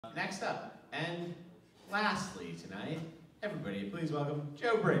Next up, and lastly tonight, everybody please welcome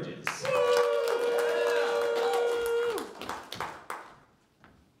Joe Bridges.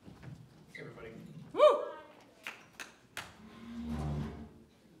 Everybody. Woo!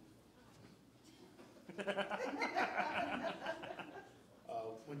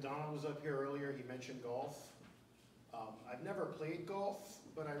 When Donald was up here earlier, he mentioned golf. I've never played golf,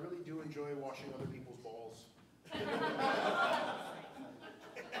 but I really do enjoy washing other people's balls. And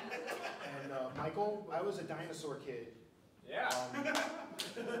Michael, I was a dinosaur kid. Yeah.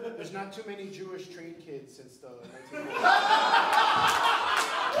 There's not too many Jewish trained kids since the 1940s.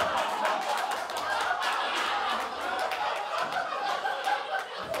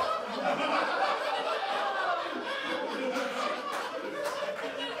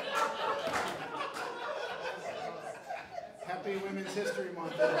 Happy Women's History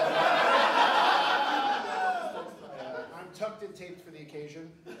Month. I'm tucked and taped for the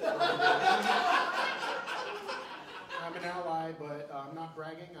occasion. I'm an ally, but I'm not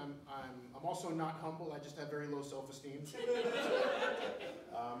bragging. I'm also not humble. I just have very low self-esteem.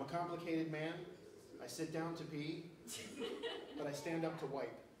 I'm a complicated man. I sit down to pee, but I stand up to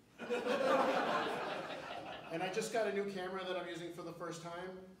wipe. And I just got a new camera that I'm using for the first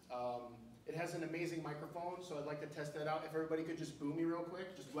time. It has an amazing microphone, so I'd like to test that out. If everybody could just boo me real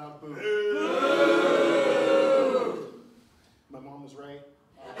quick, just loud boo. My mom was right.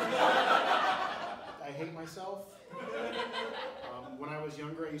 I hate myself. When I was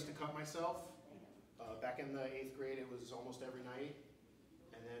younger, I used to cut myself. Back in the 8th grade, it was almost every night.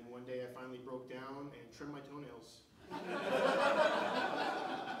 And then one day I finally broke down and trimmed my toenails.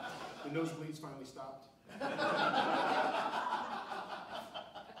 The nosebleeds finally stopped.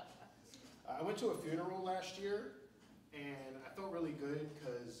 I went to a funeral last year, and I felt really good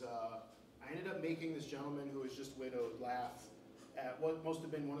because I ended up making this gentleman who was just widowed laugh at what must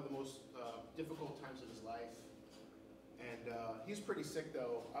have been one of the most difficult times of his life. And he's pretty sick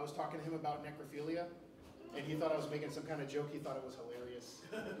though. I was talking to him about necrophilia, and he thought I was making some kind of joke. He thought it was hilarious.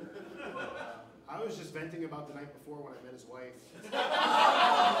 I was just venting about the night before when I met his wife.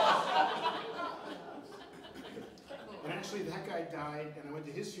 And actually that guy died, and I went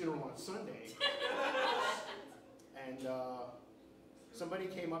to his funeral on Sunday. And somebody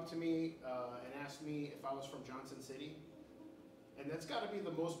came up to me and asked me if I was from Johnson City. And that's got to be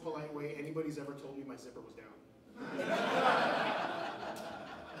the most polite way anybody's ever told me my zipper was down.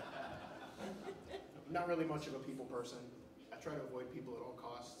 I'm not really much of a people person. I try to avoid people at all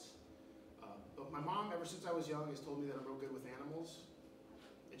costs. But my mom, ever since I was young, has told me that I'm real good with animals.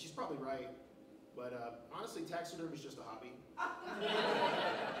 And she's probably right. But honestly, taxidermy is just a hobby. I'm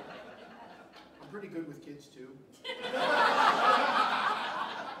pretty good with kids too.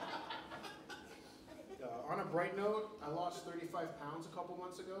 On a bright note, I lost 35 pounds a couple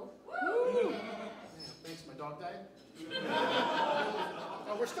months ago. Woo! Yeah, thanks, my dog died.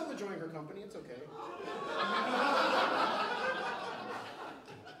 Oh, we're still enjoying her company, it's okay.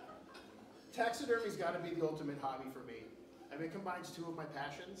 Taxidermy's got to be the ultimate hobby for me. I mean, it combines two of my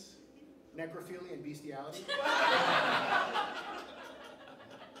passions, necrophilia and bestiality.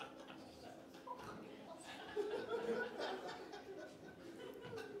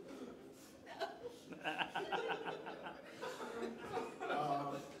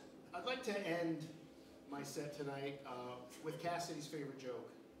 I'd like to end my set tonight with Cassidy's favorite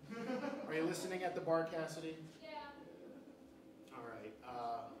joke. Are you listening at the bar, Cassidy? Yeah. All right.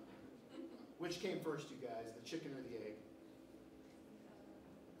 Which came first, you guys, the chicken or the egg?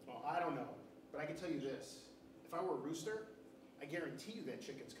 Well, I don't know, but I can tell you this. If I were a rooster, I guarantee you that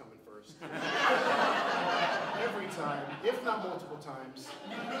chicken's coming first. Every time, if not multiple times,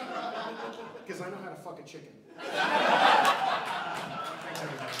 because I know how to fuck a chicken. Thanks,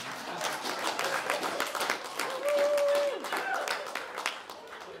 everybody.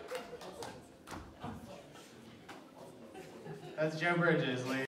 That's Joe Bridges, ladies.